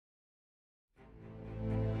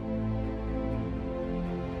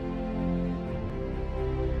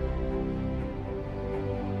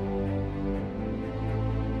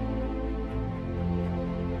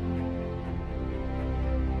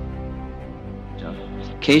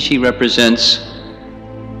Keshi represents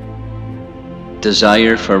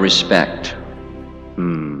desire for respect.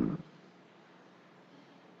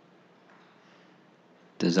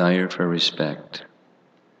 Desire for respect.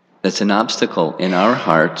 That's an obstacle in our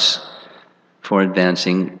hearts for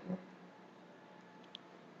advancing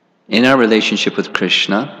in our relationship with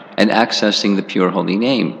Krishna and accessing the pure holy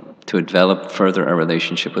name to develop further our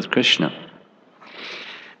relationship with Krishna.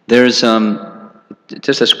 There's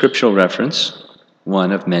just a scriptural reference,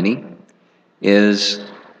 one of many, is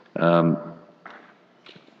Madhurya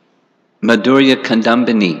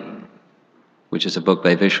Kandambini, which is a book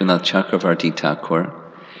by Vishwanath Chakravarti Thakur,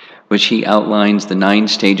 which he outlines the 9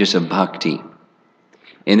 stages of bhakti.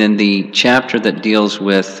 And in the chapter that deals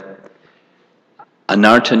with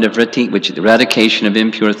anartha nivritti, which is the eradication of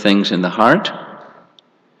impure things in the heart,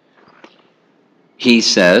 he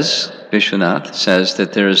says, Vishwanath says,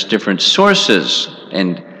 that there's different sources,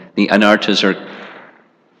 and the anarthas are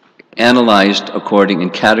analyzed according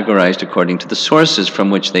and categorized according to the sources from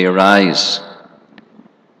which they arise.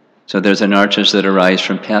 So there's anarthas that arise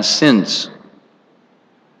from past sins.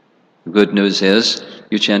 The good news is,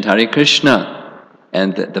 you chant Hare Krishna,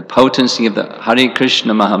 and the potency of the Hare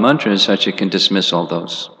Krishna Mahamantra is such it can dismiss all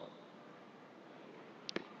those.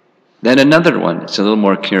 Then another one, it's a little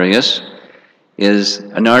more curious, is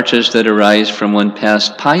anarthas that arise from one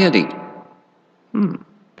past piety.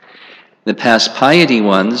 The past piety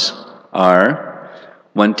ones are,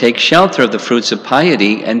 one takes shelter of the fruits of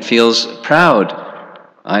piety and feels proud.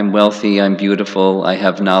 I'm wealthy, I'm beautiful, I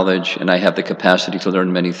have knowledge, and I have the capacity to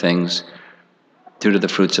learn many things due to the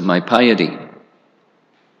fruits of my piety.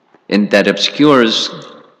 And that obscures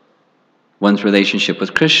one's relationship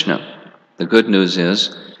with Krishna. The good news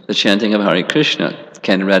is, the chanting of Hare Krishna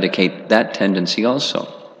can eradicate that tendency also,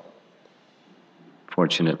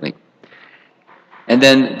 fortunately. And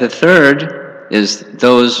then the third is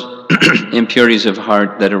those impurities of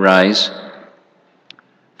heart that arise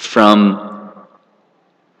from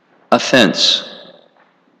offense.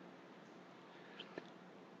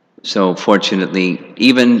 So fortunately,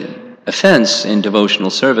 even offense in devotional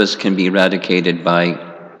service can be eradicated by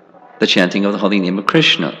the chanting of the holy name of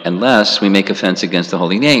Krishna, unless we make offense against the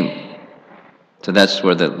holy name. So that's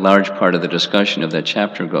where the large part of the discussion of that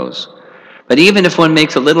chapter goes. But even if one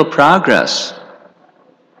makes a little progress,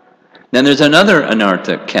 then there's another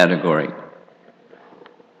anartha category.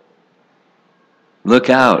 Look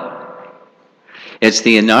out. It's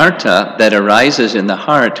the anartha that arises in the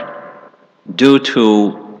heart due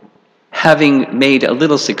to having made a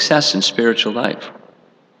little success in spiritual life.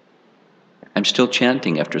 I'm still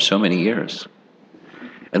chanting after so many years.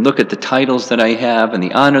 And look at the titles that I have, and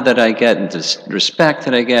the honor that I get, and the respect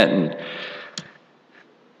that I get, and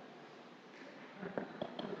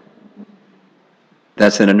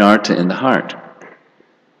that's an anartha in the heart.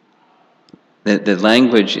 The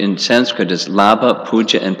language in Sanskrit is labha,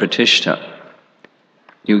 puja, and pratishtha.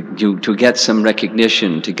 To get some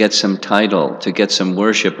recognition, to get some title, to get some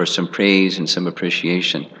worship or some praise and some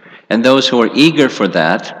appreciation. And those who are eager for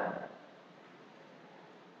that,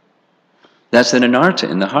 that's an anartha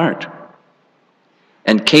in the heart.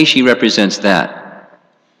 And Keshi represents that.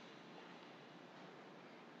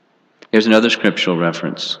 Here's another scriptural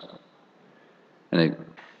reference. In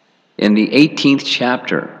the 18th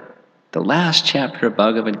chapter, the last chapter of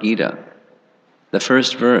Bhagavad Gita, the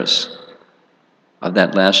first verse of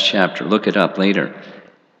that last chapter, look it up later.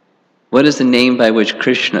 What is the name by which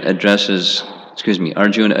Arjuna addresses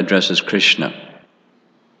Krishna?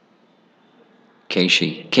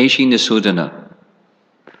 Keshi Nisudana.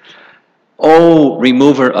 O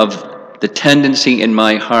remover of the tendency in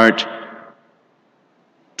my heart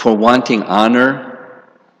for wanting honor,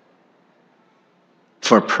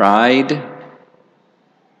 for pride,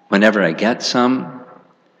 whenever I get some,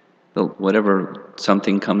 whatever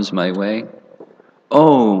something comes my way.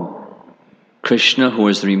 Oh, Krishna, who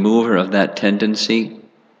is the remover of that tendency,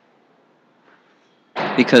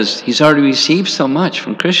 because he's already received so much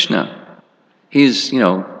from Krishna. He's,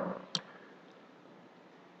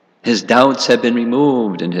 his doubts have been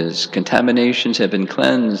removed and his contaminations have been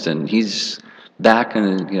cleansed, and he's back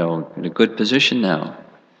in, in a good position now.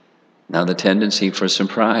 Now the tendency for some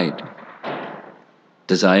pride,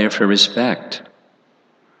 desire for respect.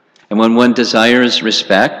 And when one desires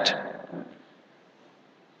respect,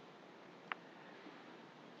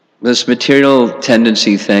 this material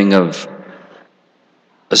tendency thing of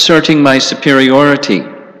asserting my superiority.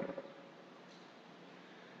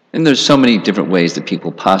 And there's so many different ways that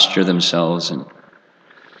people posture themselves, and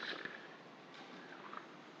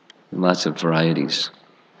lots of varieties.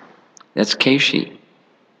 That's Keshi,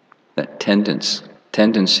 that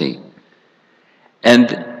tendency.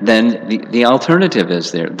 And then the alternative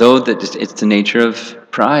is there, though that it's the nature of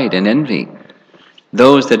pride and envy.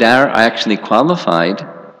 Those that are actually qualified,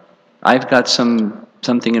 I've got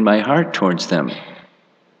something in my heart towards them.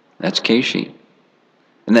 That's Keshi.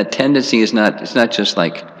 And that tendency is not, it's not just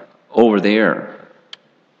like over there.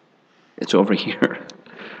 It's over here.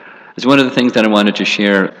 It's one of the things that I wanted to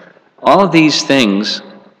share. All of these things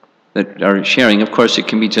that are sharing, of course, it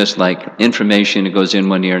can be just like information, it goes in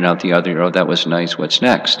one ear and out the other. Oh, that was nice, what's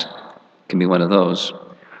next? It can be one of those.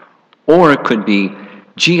 Or it could be,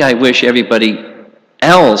 gee, I wish everybody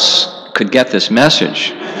else could get this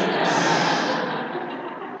message.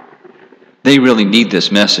 They really need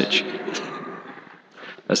this message.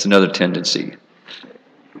 That's another tendency.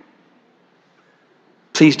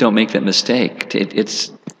 Please don't make that mistake.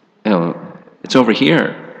 It's over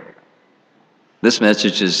here. This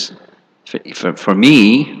message is for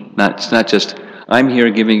me. It's not just I'm here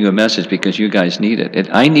giving you a message because you guys need it.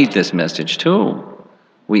 I need this message too.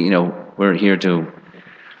 We're here to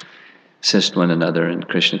assist one another in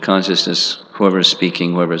Krishna consciousness. Whoever is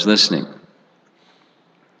speaking, whoever is listening.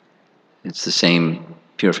 It's the same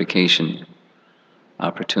purification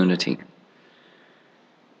opportunity.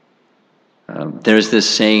 There's this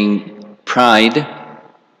saying, pride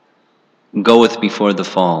goeth before the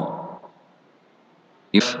fall.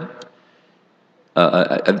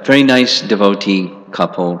 A very nice devotee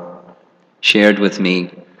couple shared with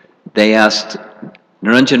me, they asked,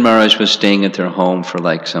 Niranjan Maharaj was staying at their home for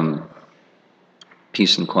like some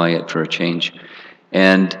peace and quiet for a change,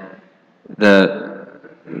 and the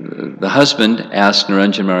husband asked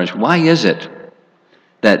Niranjan Maharaj, why is it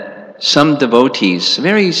that some devotees,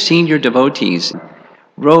 very senior devotees,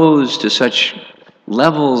 rose to such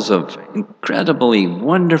levels of incredibly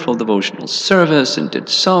wonderful devotional service and did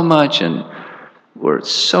so much and were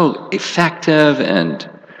so effective, and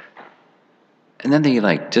then they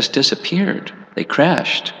just disappeared. They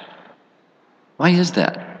crashed. Why is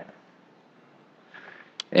that?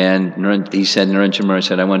 And Niranjan Maharaj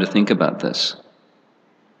said, I want to think about this.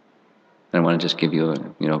 I want to just give you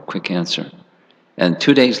a quick answer. And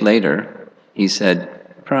 2 days later, he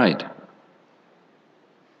said, pride.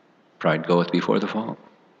 Pride goeth before the fall.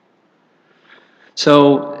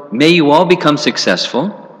 So may you all become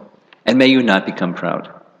successful, and may you not become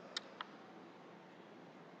proud.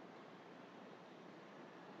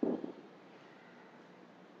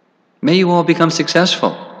 May you all become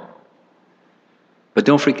successful. But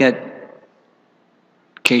don't forget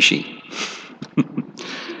Keshi.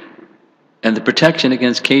 And the protection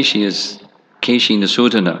against Keshi is Keshi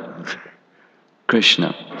Nasudana,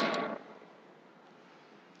 Krishna.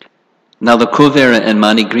 Now the Kuvera and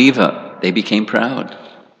Manigriva, they became proud.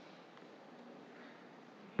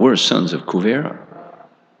 We're sons of Kuvera.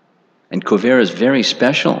 And Kuvera is very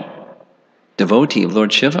special, devotee of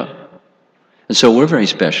Lord Shiva. And so we're very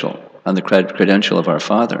special on the credential of our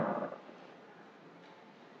father.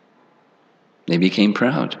 They became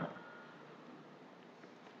proud.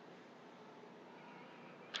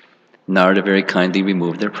 Narada very kindly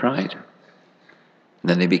removed their pride. And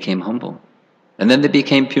then they became humble. And then they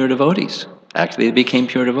became pure devotees. Actually, they became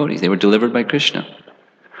pure devotees. They were delivered by Krishna.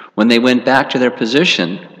 When they went back to their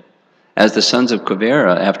position as the sons of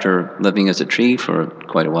Kuvera, after living as a tree for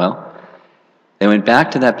quite a while, they went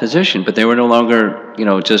back to that position, but they were no longer,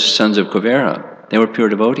 just sons of Kuvera. They were pure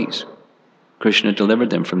devotees. Krishna delivered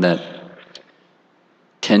them from that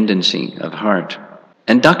tendency of heart.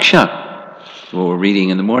 And Daksha, what we're reading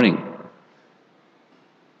in the morning,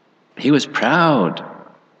 he was proud.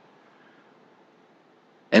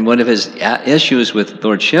 And one of his issues with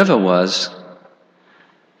Lord Shiva was,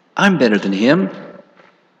 I'm better than him.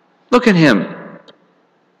 Look at him.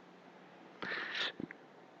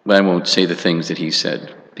 But I won't say the things that he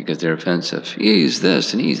said because they're offensive. He's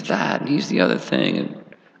this and he's that and he's the other thing. And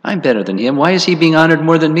I'm better than him. Why is he being honored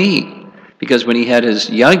more than me? Because when he had his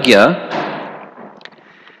yajna,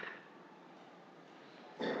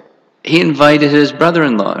 he invited his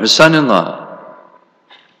brother-in-law, his son-in-law,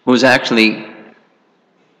 who was actually,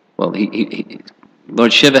 well,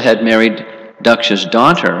 Lord Shiva had married Daksha's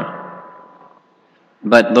daughter,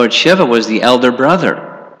 but Lord Shiva was the elder brother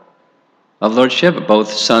of Lord Shiva,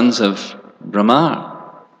 both sons of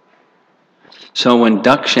Brahma. So when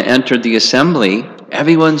Daksha entered the assembly,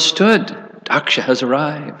 everyone stood. Daksha has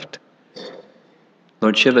arrived.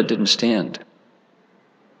 Lord Shiva didn't stand.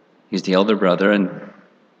 He's the elder brother, and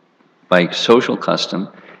by social custom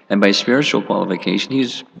and by spiritual qualification,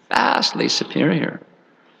 he's vastly superior.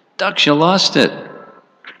 Daksha lost it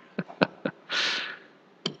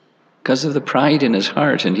because of the pride in his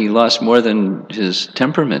heart, and he lost more than his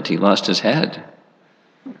temperament. He lost his head.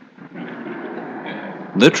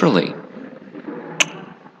 literally.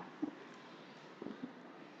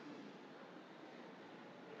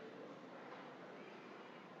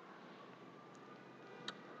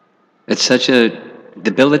 It's such a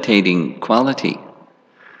debilitating quality.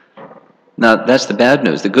 Now, that's the bad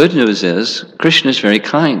news. The good news is Krishna is very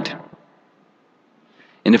kind.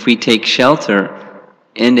 And if we take shelter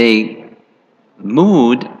in a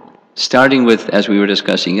mood, starting with, as we were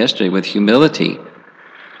discussing yesterday, with humility,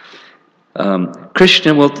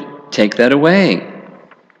 Krishna will take that away.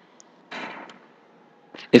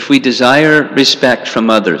 If we desire respect from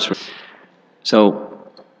others, so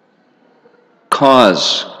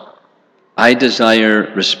cause, I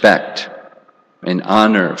desire respect and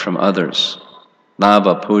honor from others,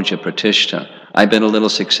 lava, puja, pratishtha. I've been a little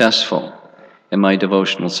successful in my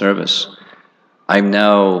devotional service. I'm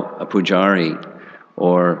now a pujari,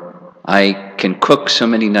 or I can cook so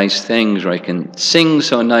many nice things, or I can sing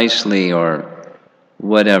so nicely, or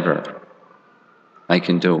whatever I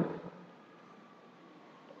can do.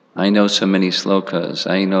 I know so many slokas,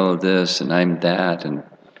 I know this and I'm that, and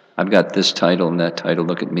I've got this title and that title,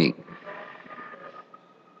 look at me.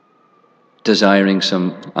 Desiring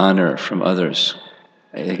some honor from others.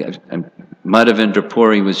 Madhavendra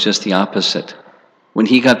Puri was just the opposite. When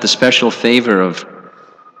he got the special favor of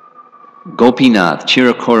Gopinath,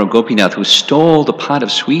 Chirakora Gopinath, who stole the pot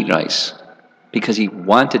of sweet rice because he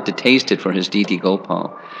wanted to taste it for his deity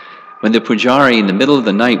Gopal. When the pujari in the middle of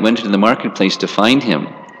the night went into the marketplace to find him,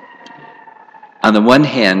 on the one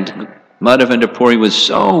hand, Madhavendra Puri was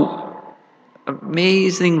so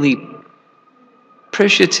amazingly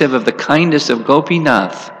appreciative of the kindness of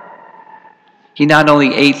Gopinath. He not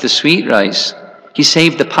only ate the sweet rice, he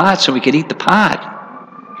saved the pot so we could eat the pot.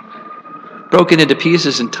 Broke it into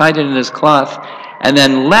pieces and tied it in his cloth, and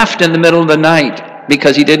then left in the middle of the night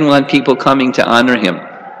because he didn't want people coming to honor him.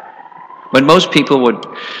 When most people would,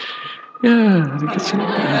 let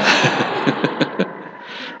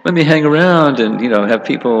me hang around and, have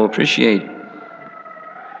people appreciate.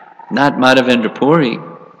 Not Madhavendra Puri.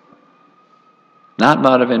 Not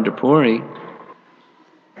Madhavendra Puri.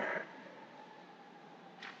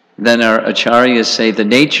 Then our acharyas say the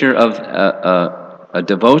nature of a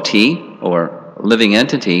devotee or living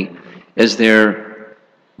entity is their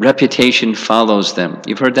reputation follows them.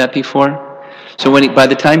 You've heard that before? So by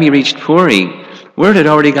the time he reached Puri, word had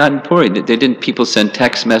already gotten Puri. People send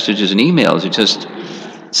text messages and emails. It just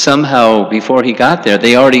somehow before he got there,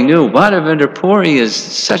 they already knew Madhavendra Puri is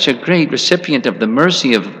such a great recipient of the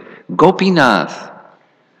mercy of Gopinath.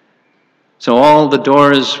 So all the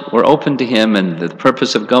doors were open to him, and the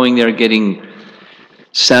purpose of going there, getting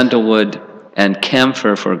sandalwood and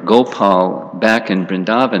camphor for Gopal back in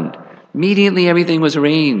Vrindavan, immediately everything was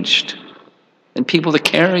arranged, and people to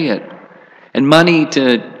carry it, and money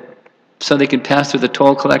so they could pass through the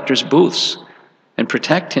toll collectors' booths and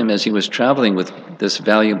protect him as he was traveling with this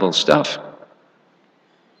valuable stuff.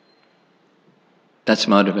 That's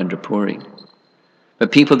Madhavendra Puri.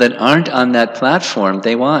 But people that aren't on that platform,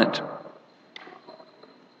 they want.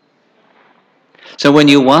 So when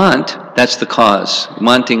you want, that's the cause,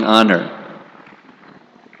 wanting honor.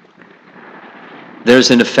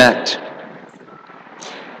 There's an effect.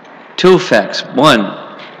 Two effects.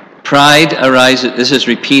 One, pride arises, this is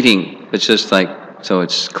repeating, it's just like, so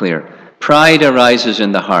it's clear. Pride arises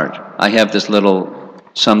in the heart. I have this little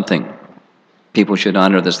something. People should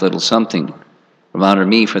honor this little something. Honor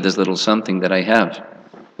me for this little something that I have.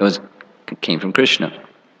 It came from Krishna.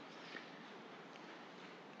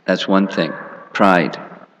 That's one thing. Pride.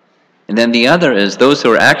 And then the other is those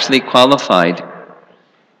who are actually qualified.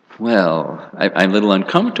 Well, I'm a little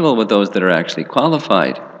uncomfortable with those that are actually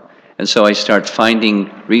qualified. And so I start finding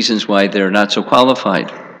reasons why they're not so qualified.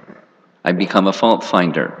 I become a fault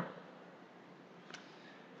finder.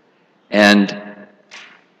 And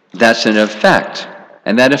that's an effect.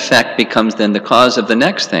 And that effect becomes then the cause of the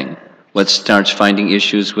next thing. What starts finding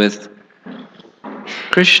issues with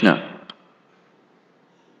Krishna.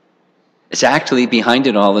 It's actually behind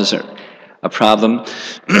it all is a problem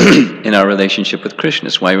in our relationship with Krishna.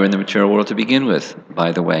 It's why we're in the material world to begin with,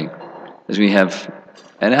 by the way, is we have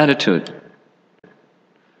an attitude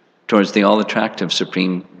towards the all-attractive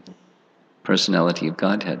Supreme Personality of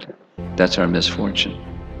Godhead. That's our misfortune.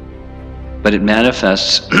 But it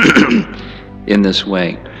manifests in this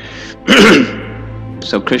way.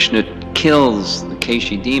 So Krishna kills the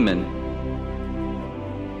Keshi demon